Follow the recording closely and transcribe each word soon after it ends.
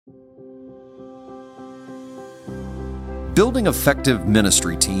Building effective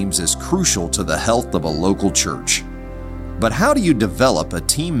ministry teams is crucial to the health of a local church. But how do you develop a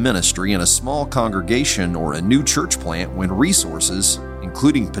team ministry in a small congregation or a new church plant when resources,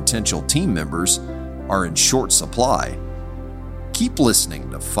 including potential team members, are in short supply? Keep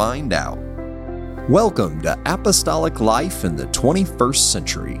listening to find out. Welcome to Apostolic Life in the 21st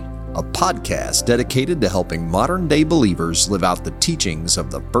Century, a podcast dedicated to helping modern-day believers live out the teachings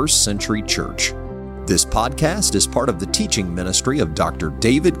of the first century church. This podcast is part of the teaching ministry of Dr.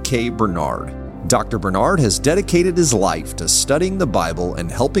 David K. Bernard. Dr. Bernard has dedicated his life to studying the Bible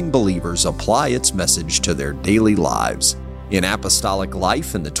and helping believers apply its message to their daily lives. In Apostolic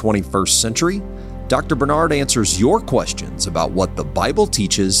Life in the 21st Century, Dr. Bernard answers your questions about what the Bible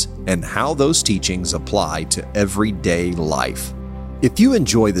teaches and how those teachings apply to everyday life. If you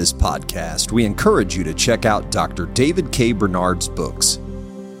enjoy this podcast, we encourage you to check out Dr. David K. Bernard's books.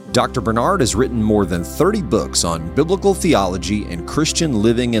 Dr. Bernard has written more than 30 books on biblical theology and Christian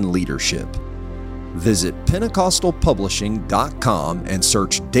living and leadership. Visit Pentecostalpublishing.com and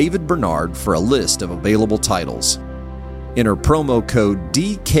search David Bernard for a list of available titles. Enter promo code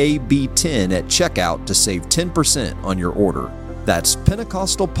DKB10 at checkout to save 10% on your order. That's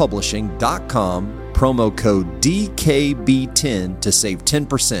Pentecostalpublishing.com, promo code DKB10 to save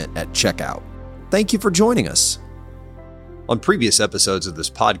 10% at checkout. Thank you for joining us. On previous episodes of this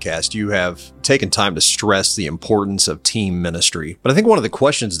podcast, you have taken time to stress the importance of team ministry. But I think one of the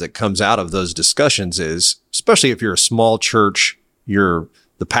questions that comes out of those discussions is, especially if you're a small church, you're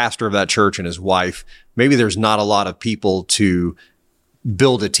the pastor of that church and his wife, maybe there's not a lot of people to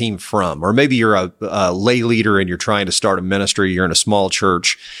build a team from, or maybe you're a lay leader and you're trying to start a ministry, you're in a small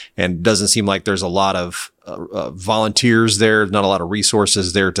church and it doesn't seem like there's a lot of volunteers there, not a lot of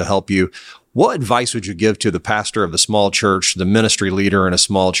resources there to help you. What advice would you give to the pastor of the small church, the ministry leader in a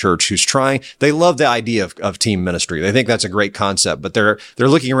small church who's they love the idea of team ministry. They think that's a great concept, but they're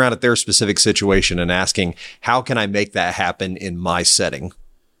looking around at their specific situation and asking, how can I make that happen in my setting?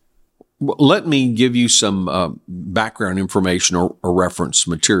 Well, let me give you some background information or reference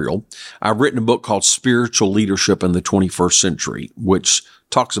material. I've written a book called Spiritual Leadership in the 21st Century, which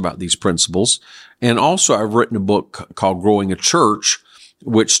talks about these principles. And also I've written a book called Growing a Church,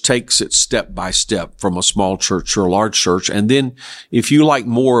 which takes it step by step from a small church to a large church. And then if you like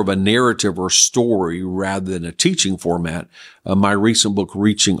more of a narrative or story rather than a teaching format, my recent book,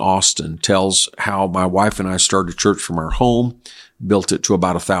 Reaching Austin, tells how my wife and I started a church from our home, built it to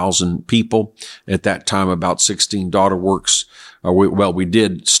about 1,000 people. At that time, about 16 daughter works. We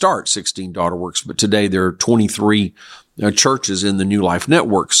did start 16 daughter works, but today there are 23 churches in the New Life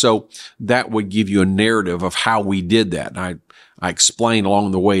Network. So that would give you a narrative of how we did that. And I explain along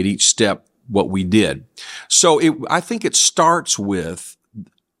the way at each step what we did. So I think it starts with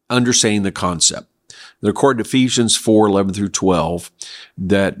understanding the concept. According to Ephesians 4:11 through 12,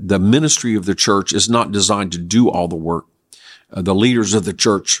 that the ministry of the church is not designed to do all the work. The leaders of the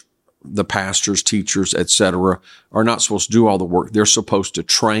church, the pastors, teachers, etc., are not supposed to do all the work. They're supposed to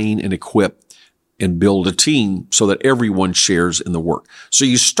train and equip and build a team so that everyone shares in the work. So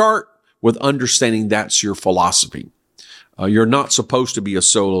you start with understanding that's your philosophy. You're not supposed to be a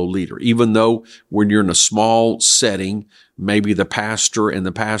solo leader, even though when you're in a small setting, maybe the pastor and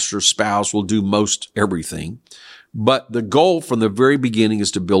the pastor's spouse will do most everything. But the goal from the very beginning is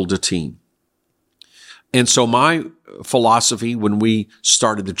to build a team. And so my philosophy when we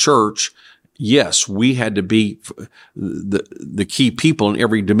started the church, yes, we had to be the key people in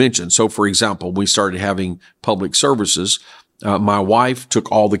every dimension. So for example, we started having public services. My wife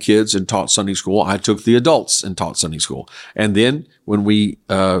took all the kids and taught Sunday school. I took the adults and taught Sunday school. And then when we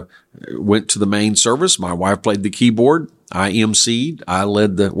went to the main service, my wife played the keyboard. I emceed. I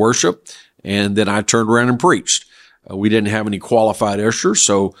led the worship. And then I turned around and preached. We didn't have any qualified ushers,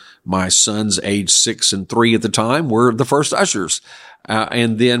 so my sons, aged 6 and 3 at the time, were the first ushers.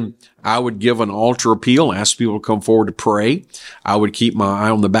 And then I would give an altar appeal, ask people to come forward to pray. I would keep my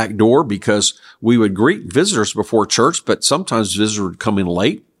eye on the back door because we would greet visitors before church, but sometimes visitors would come in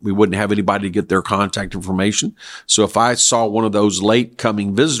late. We wouldn't have anybody to get their contact information. So if I saw one of those late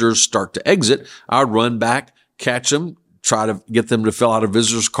coming visitors start to exit, I would run back, catch them, try to get them to fill out a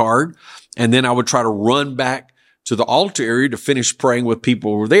visitor's card. And then I would try to run back to the altar area to finish praying with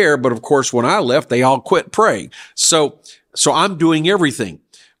people who were there. But of course, when I left, they all quit praying. So I'm doing everything.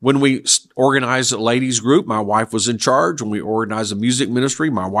 When we organized a ladies group, my wife was in charge. When we organized a music ministry,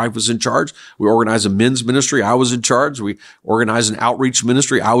 my wife was in charge. We organized a men's ministry, I was in charge. We organized an outreach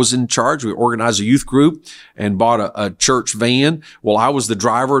ministry, I was in charge. We organized a youth group and bought a church van. Well, I was the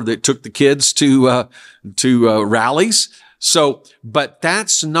driver that took the kids to rallies. So, but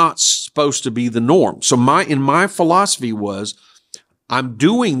that's not supposed to be the norm. So my philosophy was, I'm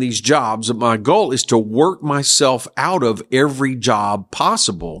doing these jobs, and my goal is to work myself out of every job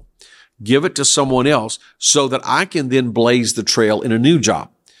possible, give it to someone else so that I can then blaze the trail in a new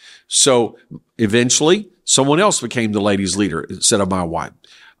job. So eventually someone else became the ladies leader instead of my wife.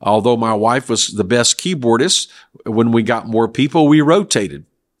 Although my wife was the best keyboardist, when we got more people, we rotated.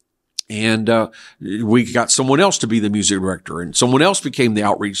 And we got someone else to be the music director, and someone else became the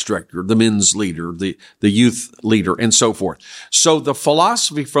outreach director, the men's leader, the youth leader, and so forth. So the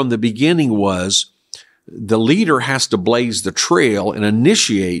philosophy from the beginning was the leader has to blaze the trail and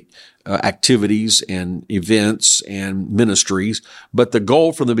initiate activities and events and ministries. But the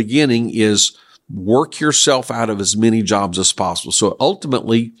goal from the beginning is work yourself out of as many jobs as possible. So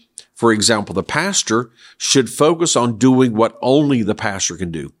ultimately, for example, the pastor should focus on doing what only the pastor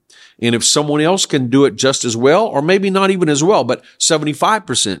can do. And if someone else can do it just as well, or maybe not even as well, but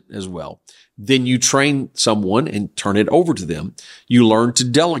 75% as well, then you train someone and turn it over to them. You learn to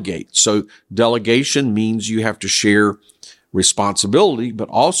delegate. So delegation means you have to share responsibility, but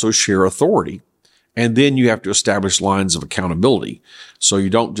also share authority. And then you have to establish lines of accountability. So you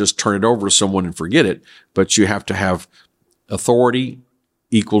don't just turn it over to someone and forget it, but you have to have authority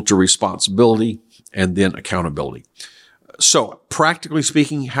equal to responsibility and then accountability. So practically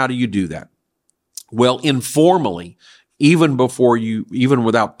speaking, how do you do that? Well, informally, even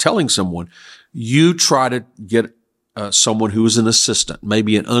without telling someone, you try to get someone who is an assistant,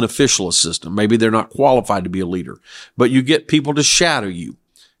 maybe an unofficial assistant. Maybe they're not qualified to be a leader, but you get people to shadow you,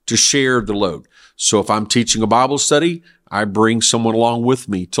 to share the load. So if I'm teaching a Bible study, I bring someone along with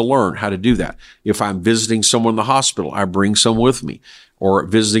me to learn how to do that. If I'm visiting someone in the hospital, I bring someone with me. Or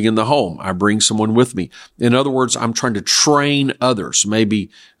visiting in the home, I bring someone with me. In other words, I'm trying to train others, maybe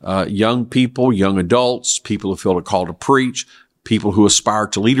young people, young adults, people who feel a call to preach, people who aspire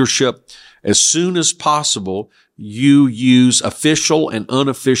to leadership. As soon as possible, you use official and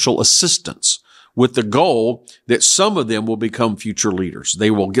unofficial assistants with the goal that some of them will become future leaders.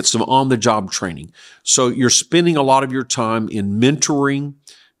 They will get some on-the-job training. So you're spending a lot of your time in mentoring,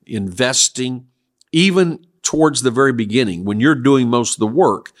 investing, even towards the very beginning. When you're doing most of the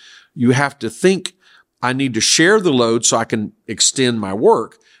work, you have to think, I need to share the load so I can extend my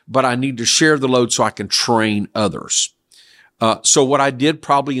work, but I need to share the load so I can train others. So what I did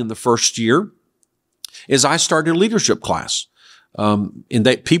probably in the first year is I started a leadership class. And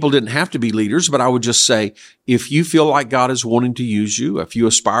that people didn't have to be leaders, but I would just say, if you feel like God is wanting to use you, if you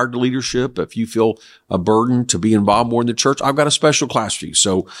aspire to leadership, if you feel a burden to be involved more in the church, I've got a special class for you.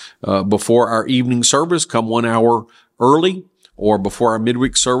 So, before our evening service, come 1 hour early, or before our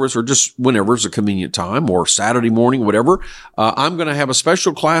midweek service, or just whenever is a convenient time, or Saturday morning, whatever. I'm going to have a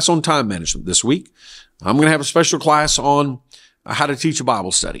special class on time management this week. I'm going to have a special class on how to teach a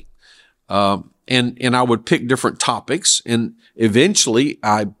Bible study. And I would pick different topics, and eventually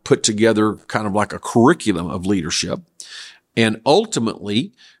I put together kind of like a curriculum of leadership. And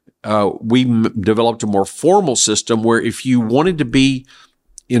ultimately, we developed a more formal system where if you wanted to be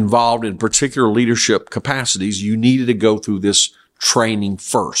involved in particular leadership capacities, you needed to go through this training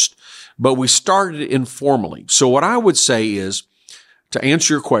first. But we started it informally. So what I would say is, to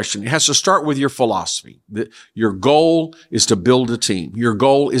answer your question, it has to start with your philosophy. Your goal is to build a team. Your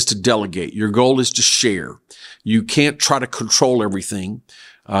goal is to delegate. Your goal is to share. You can't try to control everything.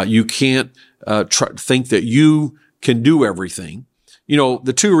 You can't think that you can do everything. You know,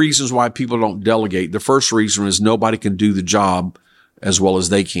 the two reasons why people don't delegate, the first reason is nobody can do the job as well as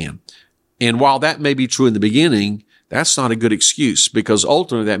they can. And while that may be true in the beginning, that's not a good excuse, because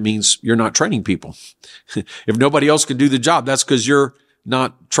ultimately that means you're not training people. If nobody else can do the job, that's because you're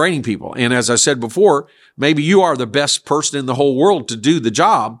not training people. And as I said before, maybe you are the best person in the whole world to do the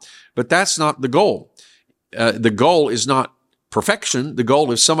job, but that's not the goal. The goal is not perfection. The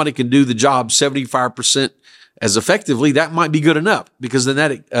goal, if somebody can do the job 75% as effectively, that might be good enough, because then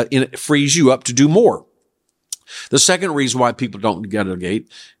that it frees you up to do more. The second reason why people don't delegate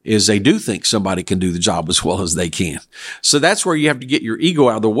is they do think somebody can do the job as well as they can. So that's where you have to get your ego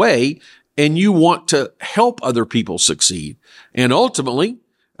out of the way, and you want to help other people succeed. And ultimately,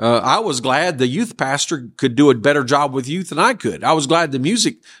 I was glad the youth pastor could do a better job with youth than I could. I was glad the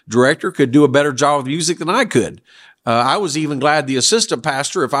music director could do a better job with music than I could. I was even glad the assistant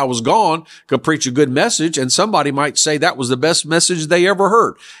pastor, if I was gone, could preach a good message, and somebody might say that was the best message they ever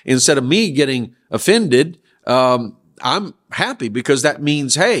heard. Instead of me getting offended, I'm happy, because that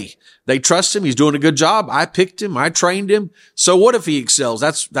means, hey, they trust him. He's doing a good job. I picked him. I trained him. So what if he excels?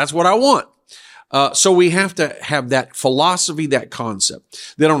 That's what I want. So we have to have that philosophy, that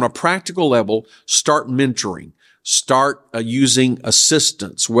concept. Then on a practical level, start mentoring. Start using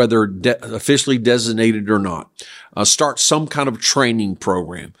assistants, whether officially designated or not. Start some kind of training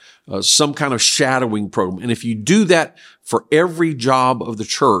program, some kind of shadowing program. And if you do that for every job of the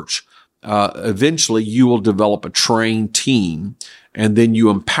church, eventually you will develop a trained team, and then you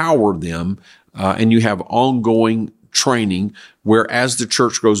empower them, and you have ongoing training where as the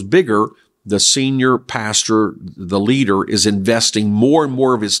church grows bigger, the senior pastor, the leader, is investing more and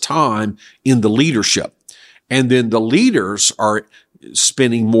more of his time in the leadership. And then the leaders are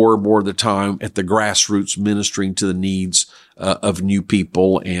spending more and more of the time at the grassroots ministering to the needs of new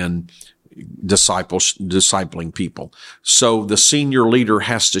people and discipling people. So the senior leader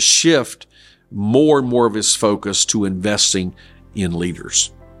has to shift more and more of his focus to investing in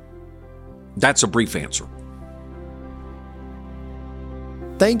leaders. That's a brief answer.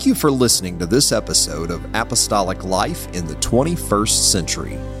 Thank you for listening to this episode of Apostolic Life in the 21st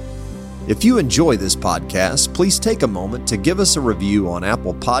Century. If you enjoy this podcast, please take a moment to give us a review on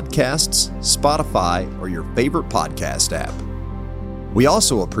Apple Podcasts, Spotify, or your favorite podcast app. We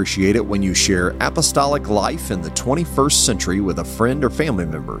also appreciate it when you share Apostolic Life in the 21st Century with a friend or family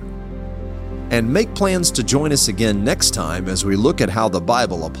member. And make plans to join us again next time as we look at how the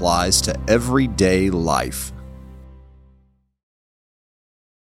Bible applies to everyday life.